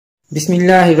بسم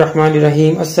اللہ الرحمن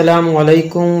الرحیم۔ السلام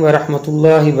علیکم ورحمۃ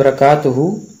اللہ وبرکاتہ۔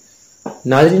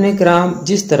 ناظرین کرام،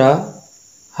 جس طرح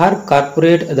ہر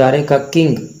کارپوریٹ ادارے کا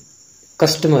کنگ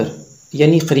کسٹمر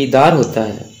یعنی خریدار ہوتا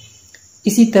ہے،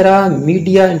 اسی طرح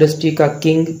میڈیا انڈسٹری کا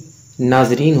کنگ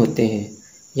ناظرین ہوتے ہیں،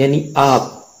 یعنی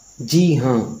آپ۔ جی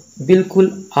ہاں، بالکل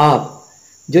آپ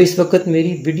جو اس وقت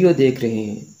میری ویڈیو دیکھ رہے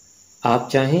ہیں۔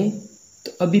 آپ چاہیں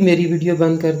تو ابھی میری ویڈیو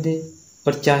بند کر دیں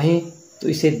اور چاہیں تو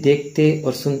اسے دیکھتے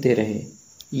اور سنتے رہیں،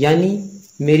 یعنی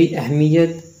میری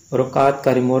اہمیت اور اوقات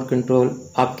کا ریموٹ کنٹرول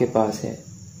آپ کے پاس ہے۔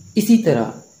 اسی طرح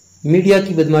میڈیا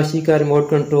کی بدمعاشی کا ریموٹ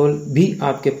کنٹرول بھی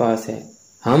آپ کے پاس ہے۔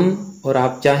 ہم اور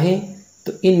آپ چاہیں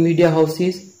تو ان میڈیا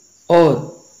ہاؤسز اور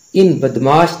ان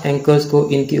بدمعاش اینکرز کو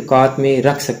ان کی اوقات میں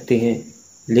رکھ سکتے ہیں،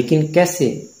 لیکن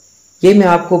کیسے، یہ میں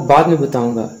آپ کو بعد میں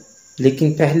بتاؤں گا،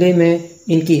 لیکن پہلے میں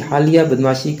ان کی حالیہ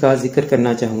بدمعاشی کا ذکر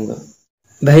کرنا چاہوں گا۔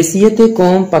 بحیثیت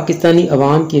قوم پاکستانی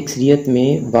عوام کی اکثریت میں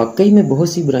واقعی میں بہت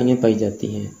سی برائیاں پائی جاتی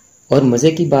ہیں، اور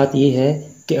مزے کی بات یہ ہے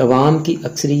کہ عوام کی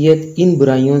اکثریت ان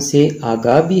برائیوں سے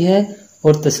آگاہ بھی ہے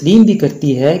اور تسلیم بھی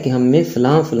کرتی ہے کہ ہم میں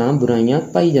فلاں فلاں برائیاں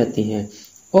پائی جاتی ہیں،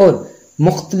 اور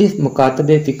مختلف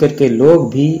مکاتب فکر کے لوگ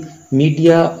بھی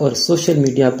میڈیا اور سوشل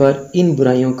میڈیا پر ان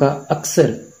برائیوں کا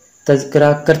اکثر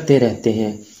تذکرہ کرتے رہتے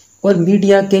ہیں، اور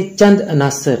میڈیا کے چند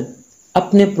عناصر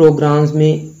اپنے پروگرامز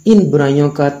میں ان برائیوں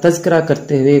کا تذکرہ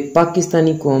کرتے ہوئے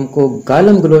پاکستانی قوم کو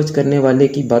گالم گلوچ کرنے والے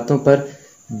کی باتوں پر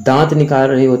دانت نکال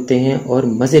رہے ہوتے ہیں اور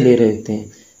مزے لے رہے ہوتے ہیں۔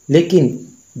 لیکن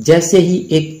جیسے ہی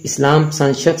ایک اسلام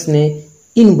پسند شخص نے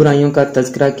ان برائیوں کا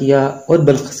تذکرہ کیا اور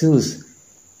بالخصوص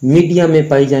میڈیا میں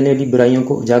پائی جانے والی برائیوں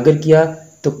کو اجاگر کیا،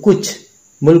 تو کچھ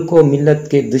ملک و ملت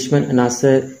کے دشمن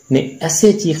عناصر نے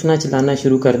ایسے چیخنا چلانا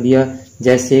شروع کر دیا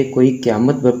جیسے کوئی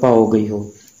قیامت برپا ہو گئی ہو،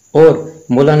 اور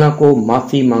مولانا کو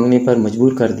معافی مانگنے پر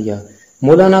مجبور کر دیا۔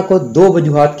 مولانا کو دو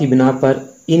وجوہات کی بنا پر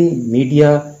ان میڈیا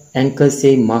اینکر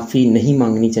سے معافی نہیں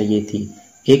مانگنی چاہیے تھی۔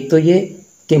 ایک تو یہ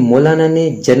کہ مولانا نے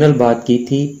جنرل بات کی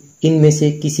تھی، ان میں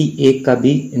سے کسی ایک کا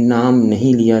بھی نام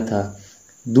نہیں لیا تھا۔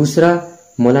 دوسرا،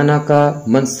 مولانا کا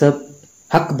منصب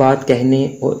حق بات کہنے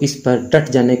اور اس پر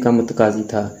ڈٹ جانے کا متقاضی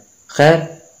تھا۔ خیر،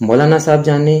 مولانا صاحب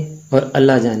جانے اور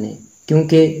اللہ جانے،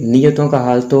 کیونکہ نیتوں کا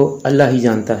حال تو اللہ ہی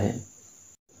جانتا ہے۔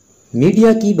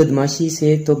 میڈیا کی بدمعاشی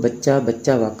سے تو بچہ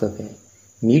بچہ واقف ہے۔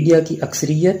 میڈیا کی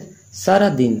اکثریت سارا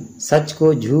دن سچ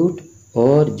کو جھوٹ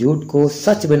اور جھوٹ کو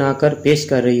سچ بنا کر پیش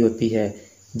کر رہی ہوتی ہے،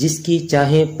 جس کی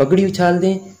چاہیں پگڑی اچھال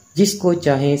دیں، جس کو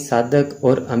چاہیں صادق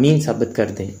اور امین ثابت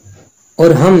کر دیں،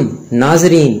 اور ہم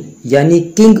ناظرین یعنی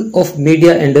کنگ آف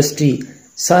میڈیا انڈسٹری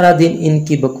سارا دن ان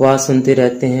کی بکواس سنتے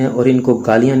رہتے ہیں اور ان کو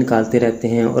گالیاں نکالتے رہتے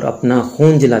ہیں اور اپنا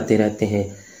خون جلاتے رہتے ہیں۔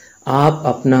 آپ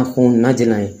اپنا خون نہ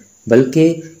جلائیں،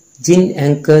 بلکہ جن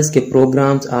اینکرز کے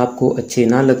پروگرامز آپ کو اچھے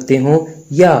نہ لگتے ہوں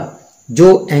یا جو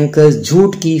اینکرز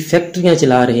جھوٹ کی فیکٹریاں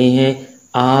چلا رہے ہیں،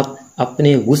 آپ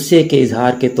اپنے غصے کے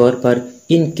اظہار کے طور پر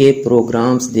ان کے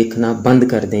پروگرامز دیکھنا بند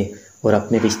کر دیں، اور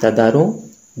اپنے رشتہ داروں،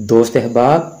 دوست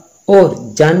احباب اور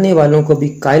جاننے والوں کو بھی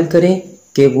قائل کریں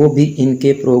کہ وہ بھی ان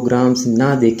کے پروگرامز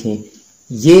نہ دیکھیں۔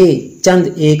 یہ چند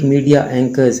ایک میڈیا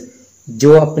اینکرز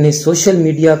جو اپنے سوشل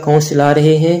میڈیا اکاؤنٹس چلا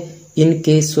رہے ہیں، ان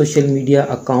کے سوشل میڈیا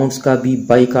اکاؤنٹس کا بھی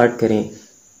بائیکاٹ کریں،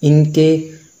 ان کے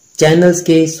چینلز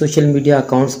کے سوشل میڈیا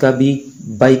اکاؤنٹس کا بھی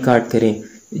بائیکاٹ کریں۔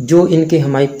 جو ان کے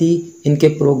حمایتی ان کے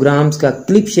پروگرامز کا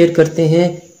کلپ شیئر کرتے ہیں،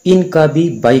 ان کا بھی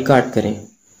بائیکاٹ کریں۔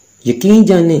 یقین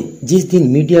جانیں، جس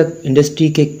دن میڈیا انڈسٹری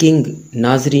کے کنگ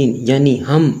ناظرین یعنی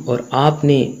ہم اور آپ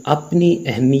نے اپنی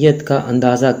اہمیت کا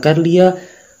اندازہ کر لیا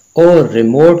اور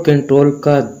ریموٹ کنٹرول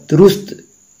کا درست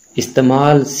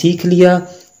استعمال سیکھ لیا،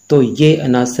 تو یہ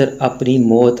عناصر اپنی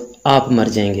موت آپ مر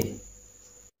جائیں گے۔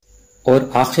 اور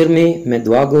آخر میں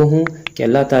دعا گو ہوں کہ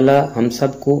اللہ تعالی ہم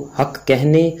سب کو حق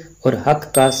کہنے اور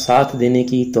حق کا ساتھ دینے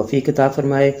کی توفیق عطا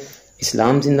فرمائے۔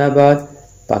 اسلام زندہ باد،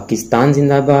 پاکستان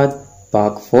زندہ باد،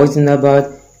 پاک فوج زندہ باد،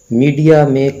 میڈیا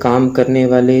میں کام کرنے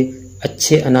والے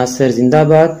اچھے عناصر زندہ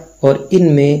باد، اور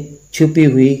ان میں چھپی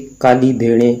ہوئی کالی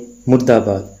بھیڑیں مردہ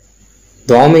باد۔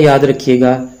 دعاؤں میں یاد رکھیے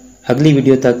گا۔ اگلی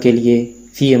ویڈیو تک کے لیے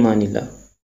فی امان اللہ۔